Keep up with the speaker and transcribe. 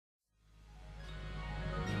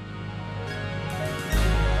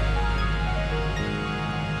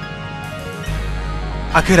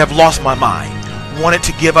I could have lost my mind, wanted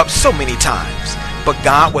to give up so many times, but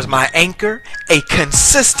God was my anchor, a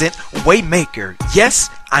consistent way maker. Yes,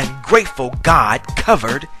 I'm grateful God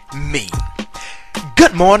covered me.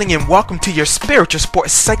 Good morning and welcome to your spiritual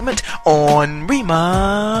sports segment on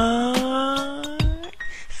Rima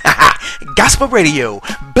Gospel Radio.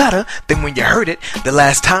 Better than when you heard it the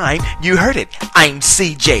last time you heard it. I'm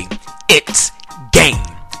CJ. It's game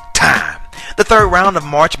time. The third round of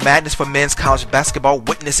March Madness for men's college basketball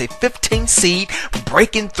witnessed a 15 seed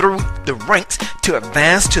breaking through the ranks to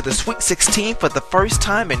advance to the Sweet 16 for the first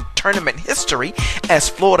time in tournament history, as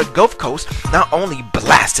Florida Gulf Coast not only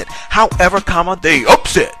blasted, however, they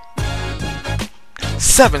upset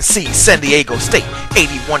 7 seed San Diego State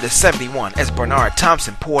 81-71 as Bernard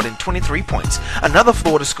Thompson poured in 23 points. Another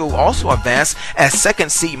Florida school also advanced as 2nd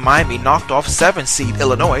seed Miami knocked off 7 seed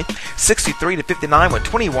Illinois 63-59 with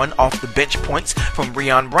 21 off the bench points from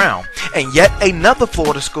Rion Brown. And yet another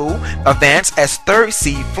Florida school advanced as 3rd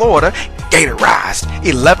seed Florida Gatorized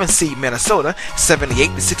 11 seed Minnesota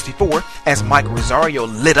 78-64 as Mike Rosario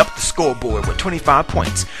lit up the scoreboard with 25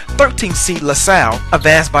 points. 13 seed LaSalle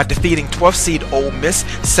advanced by defeating 12th seed Ole Miss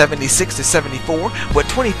 76-74 with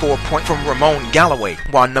 24 points from Ramon Galloway,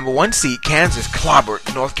 while number 1 seed Kansas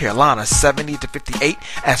clobbered North Carolina 70-58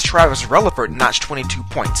 as Travis Relaford notched 22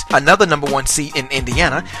 points. Another number 1 seed in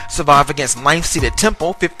Indiana survived against 9th seeded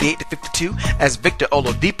Temple 58-52 as Victor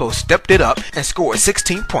Oladipo stepped it up and scored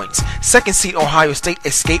 16 points. 2nd seed Ohio State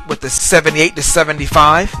escaped with the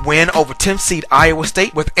 78-75 win over 10th seed Iowa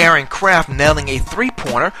State, with Aaron Craft nailing a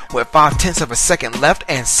 3-pointer with 0.5 of a second left,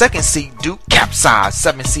 and 2nd seed Duke capsized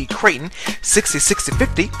 7th seed Creighton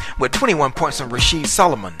 66-50 with 21 points from Rasheed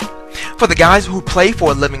Solomon. For the guys who play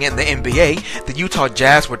for a living in the NBA, the Utah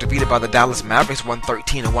Jazz were defeated by the Dallas Mavericks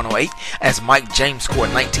 113-108 as Mike James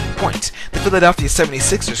scored 19 points. The Philadelphia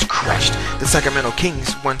 76ers crushed the Sacramento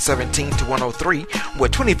Kings 117-103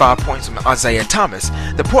 with 25 points from Isaiah Thomas.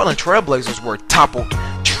 The Portland Trailblazers were toppled,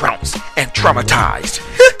 trounced, and traumatized.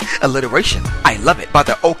 Alliteration, I love it, by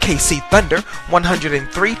the OKC Thunder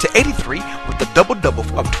 103-83 with the double-double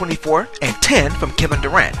of 24 and 10 from Kevin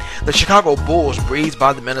Durant. The Chicago Bulls breezed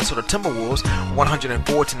by the Minnesota Timberwolves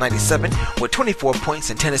 104-97 with 24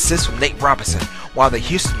 points and 10 assists from Nate Robinson, while the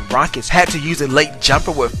Houston Rockets had to use a late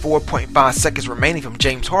jumper with 4.5 seconds remaining from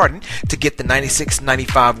James Harden to get the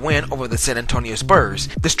 96-95 win over the San Antonio Spurs.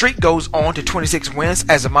 The streak goes on to 26 wins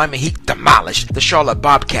as the Miami Heat demolished the Charlotte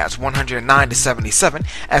Bobcats 109-77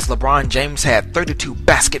 as LeBron James had 32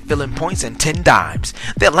 basket-filling points and 10 dimes.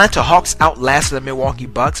 The Atlanta Hawks outlasted the Milwaukee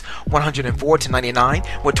Bucks 104-99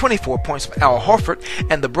 with 24 points from Al Horford,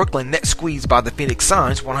 and the Brooklyn Nets squeezed by the Phoenix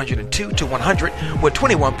Suns 102-100 with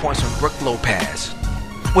 21 points from Brook Lopez.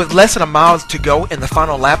 With less than a mile to go in the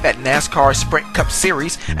final lap at NASCAR Sprint Cup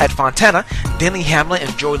Series at Fontana, Denny Hamlin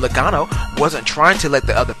and Joey Logano wasn't trying to let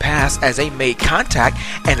the other pass as they made contact,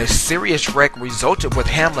 and a serious wreck resulted with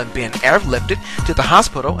Hamlin being airlifted to the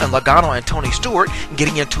hospital and Logano and Tony Stewart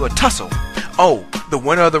getting into a tussle. Oh, the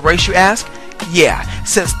winner of the race, you ask? Yeah,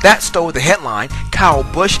 since that stole the headline, Kyle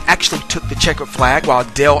Busch actually took the checkered flag while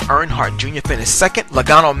Dale Earnhardt Jr. finished 2nd.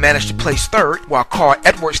 Logano managed to place 3rd, while Carl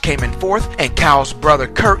Edwards came in 4th, and Kyle's brother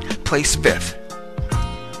Kurt placed 5th.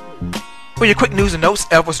 For your quick news and notes,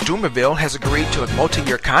 Elvis Dumervil has agreed to a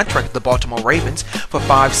multi-year contract with the Baltimore Ravens for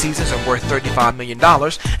 5 seasons and worth $35 million,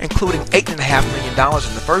 including $8.5 million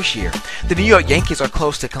in the first year. The New York Yankees are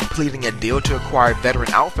close to completing a deal to acquire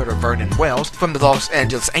veteran outfielder Vernon Wells from the Los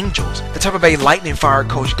Angeles Angels. The Tampa Bay Lightning fired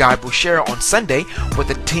coach Guy Boucher on Sunday, with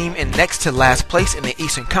the team in next to last place in the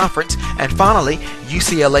Eastern Conference. And finally,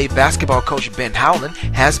 UCLA basketball coach Ben Howland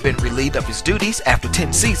has been relieved of his duties after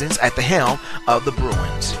 10 seasons at the helm of the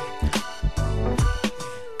Bruins.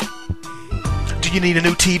 Do you need a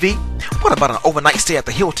new TV? What about an overnight stay at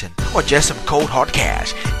the Hilton, or just some cold hard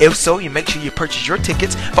cash? If so, you make sure you purchase your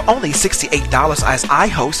tickets for only $68 as I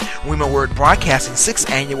host Rima Word Broadcasting's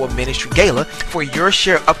 6th annual ministry gala for your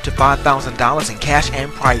share up to $5,000 in cash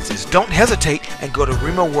and prizes. Don't hesitate and go to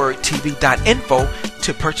rimawordtv.info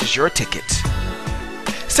to purchase your tickets.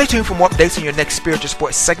 Stay tuned for more updates on your next spiritual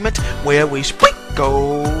sports segment, where we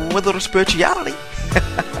sprinkle a little spirituality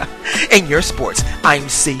in your sports. I'm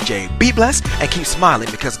CJ. Be blessed and keep smiling,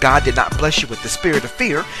 because God did not bless you with the spirit of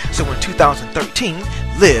fear. So in 2013,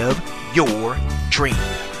 live your dream.